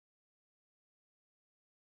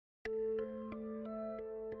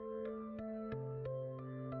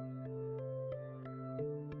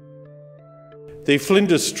The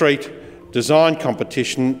Flinders Street Design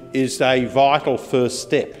Competition is a vital first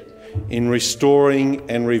step in restoring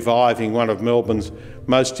and reviving one of Melbourne's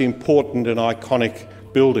most important and iconic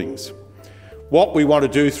buildings. What we want to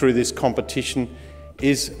do through this competition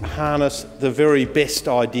is harness the very best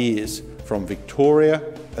ideas from Victoria,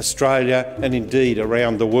 Australia and indeed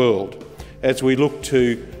around the world as we look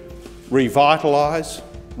to revitalise,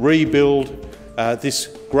 rebuild this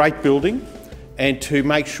great building and to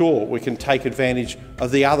make sure we can take advantage of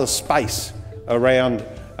the other space around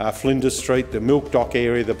Flinders Street, the Milk Dock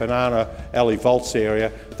area, the Banana Alley Vaults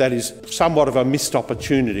area, that is somewhat of a missed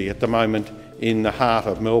opportunity at the moment in the heart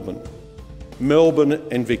of Melbourne. Melbourne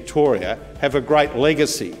and Victoria have a great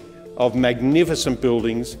legacy of magnificent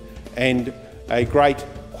buildings and a great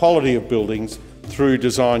quality of buildings through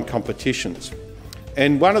design competitions.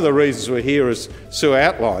 And one of the reasons we're here, as Sue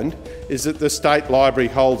outlined, is that the State Library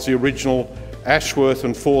holds the original Ashworth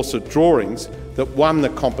and Fawcett drawings that won the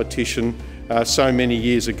competition so many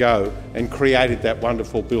years ago and created that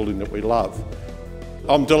wonderful building that we love.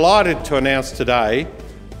 I'm delighted to announce today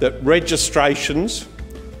that registrations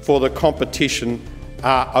for the competition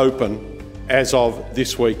are open as of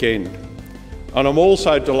this weekend. And I'm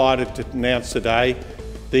also delighted to announce today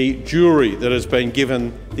the jury that has been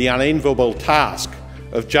given the unenviable task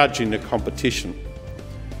of judging the competition.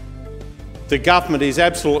 The government is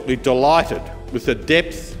absolutely delighted with the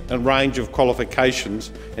depth and range of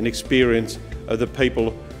qualifications and experience of the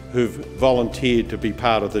people who've volunteered to be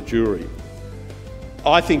part of the jury.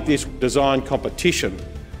 I think this design competition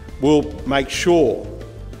will make sure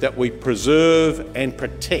that we preserve and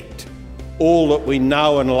protect all that we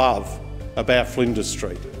know and love about Flinders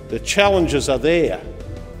Street. The challenges are there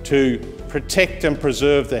to protect and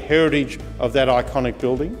preserve the heritage of that iconic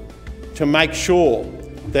building, to make sure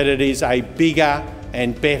that it is a bigger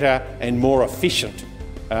and better and more efficient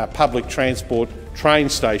public transport train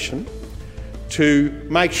station, to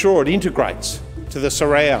make sure it integrates to the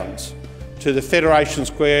surrounds, to the Federation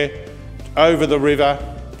Square, over the river,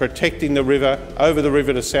 protecting the river, over the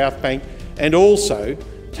river to South Bank, and also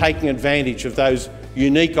taking advantage of those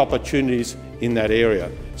unique opportunities in that area.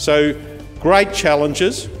 So great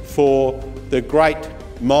challenges for the great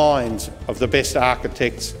minds of the best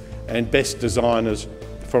architects and best designers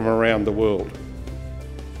from around the world.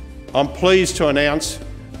 I'm pleased to announce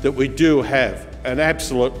that we do have an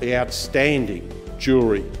absolutely outstanding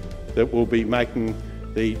jury that will be making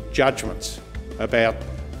the judgments about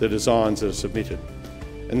the designs that are submitted.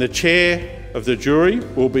 And the chair of the jury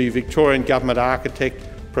will be Victorian Government architect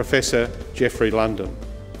Professor Geoffrey London.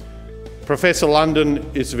 Professor London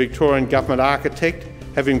is a Victorian Government architect,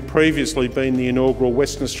 having previously been the inaugural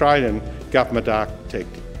Western Australian Government architect.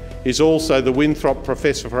 He's also the Winthrop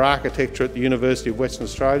Professor for Architecture at the University of Western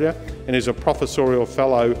Australia and is a professorial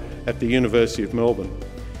fellow at the University of Melbourne.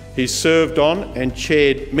 He's served on and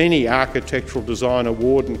chaired many architectural design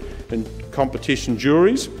award and competition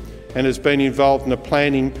juries and has been involved in the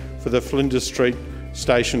planning for the Flinders Street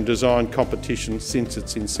Station Design Competition since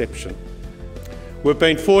its inception. We've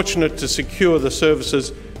been fortunate to secure the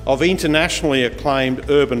services of internationally acclaimed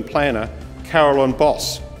urban planner Carolyn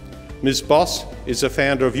Boss. Ms Boss is the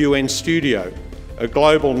founder of UN Studio, a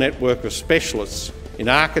global network of specialists in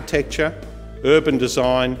architecture, urban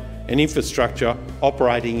design and infrastructure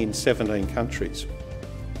operating in 17 countries.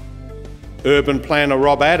 Urban planner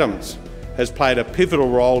Rob Adams has played a pivotal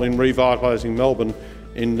role in revitalising Melbourne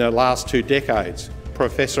in the last 2 decades.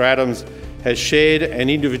 Professor Adams has shared and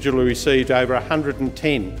individually received over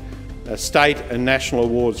 110 state and national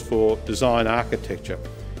awards for design architecture.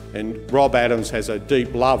 And Rob Adams has a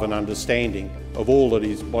deep love and understanding of all that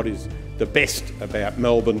is what is the best about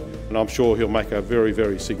Melbourne, and I'm sure he'll make a very,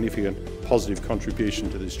 very significant positive contribution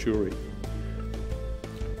to this jury.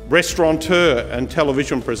 Restaurateur and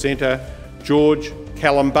television presenter George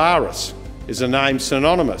Kalambaris is a name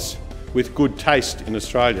synonymous with good taste in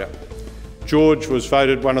Australia. George was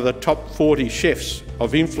voted one of the top 40 chefs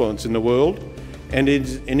of influence in the world and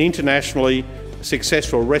is an internationally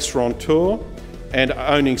successful restaurateur and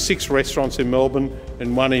owning 6 restaurants in Melbourne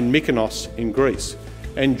and 1 in Mykonos in Greece.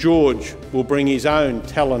 And George will bring his own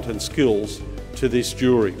talent and skills to this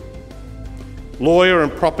jury. Lawyer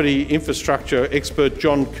and property infrastructure expert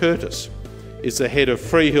John Curtis is the head of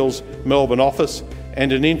Freehill's Melbourne office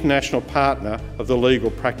and an international partner of the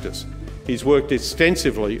legal practice. He's worked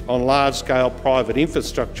extensively on large-scale private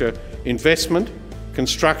infrastructure investment,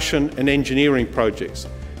 construction and engineering projects,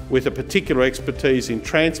 with a particular expertise in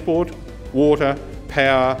transport, water,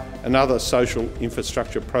 power and other social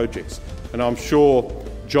infrastructure projects. And I'm sure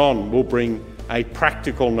John will bring a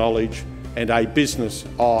practical knowledge and a business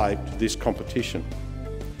eye to this competition.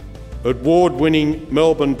 Award-winning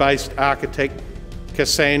Melbourne-based architect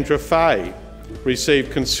Cassandra Fay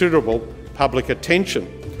received considerable public attention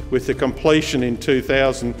with the completion in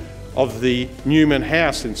 2000 of the Newman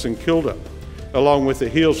House in St Kilda, along with the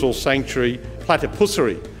Healesville Sanctuary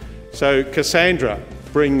platypussery. So Cassandra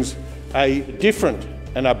brings a different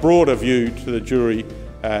and a broader view to the jury,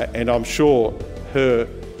 and I'm sure her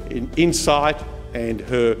insight and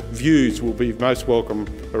her views will be most welcome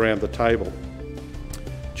around the table.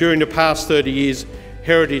 During the past 30 years,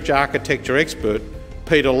 heritage architecture expert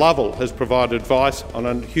Peter Lovell has provided advice on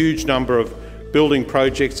a huge number of building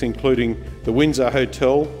projects, including the Windsor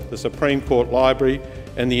Hotel, the Supreme Court Library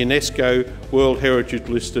and the UNESCO World Heritage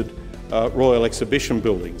listed Royal Exhibition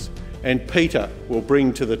buildings. And Peter will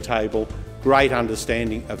bring to the table great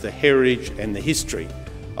understanding of the heritage and the history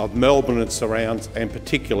of Melbourne and surrounds, and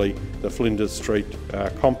particularly the Flinders Street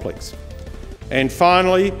complex. And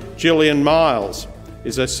finally, Gillian Miles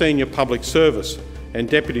is a Senior Public Service and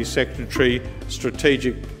Deputy Secretary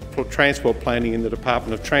Strategic Transport Planning in the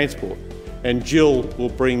Department of Transport. And Jill will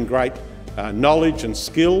bring great knowledge and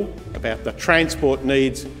skill about the transport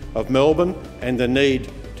needs of Melbourne and the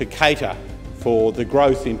need to cater for the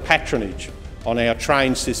growth in patronage on our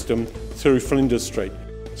train system through Flinders Street.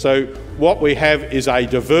 So what we have is a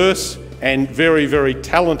diverse and very, very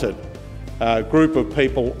talented group of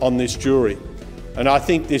people on this jury. And I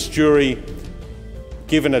think this jury,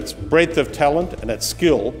 given its breadth of talent and its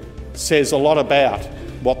skill, says a lot about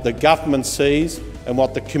what the government sees and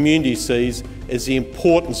what the community sees as the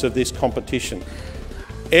importance of this competition.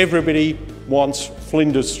 Everybody wants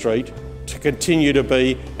Flinders Street to continue to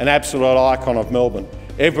be an absolute icon of Melbourne.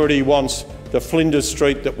 Everybody wants the Flinders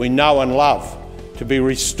Street that we know and love to be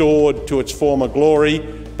restored to its former glory,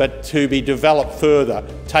 but to be developed further,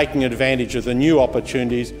 taking advantage of the new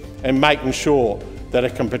opportunities and making sure that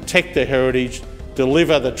it can protect the heritage,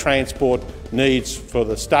 deliver the transport needs for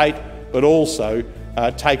the state, but also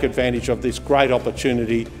take advantage of this great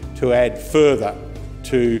opportunity to add further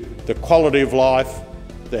to the quality of life,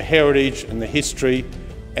 the heritage and the history,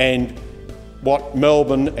 and what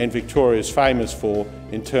Melbourne and Victoria is famous for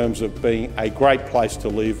in terms of being a great place to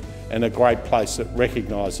live and a great place that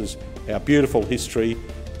recognises our beautiful history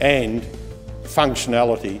and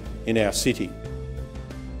functionality in our city.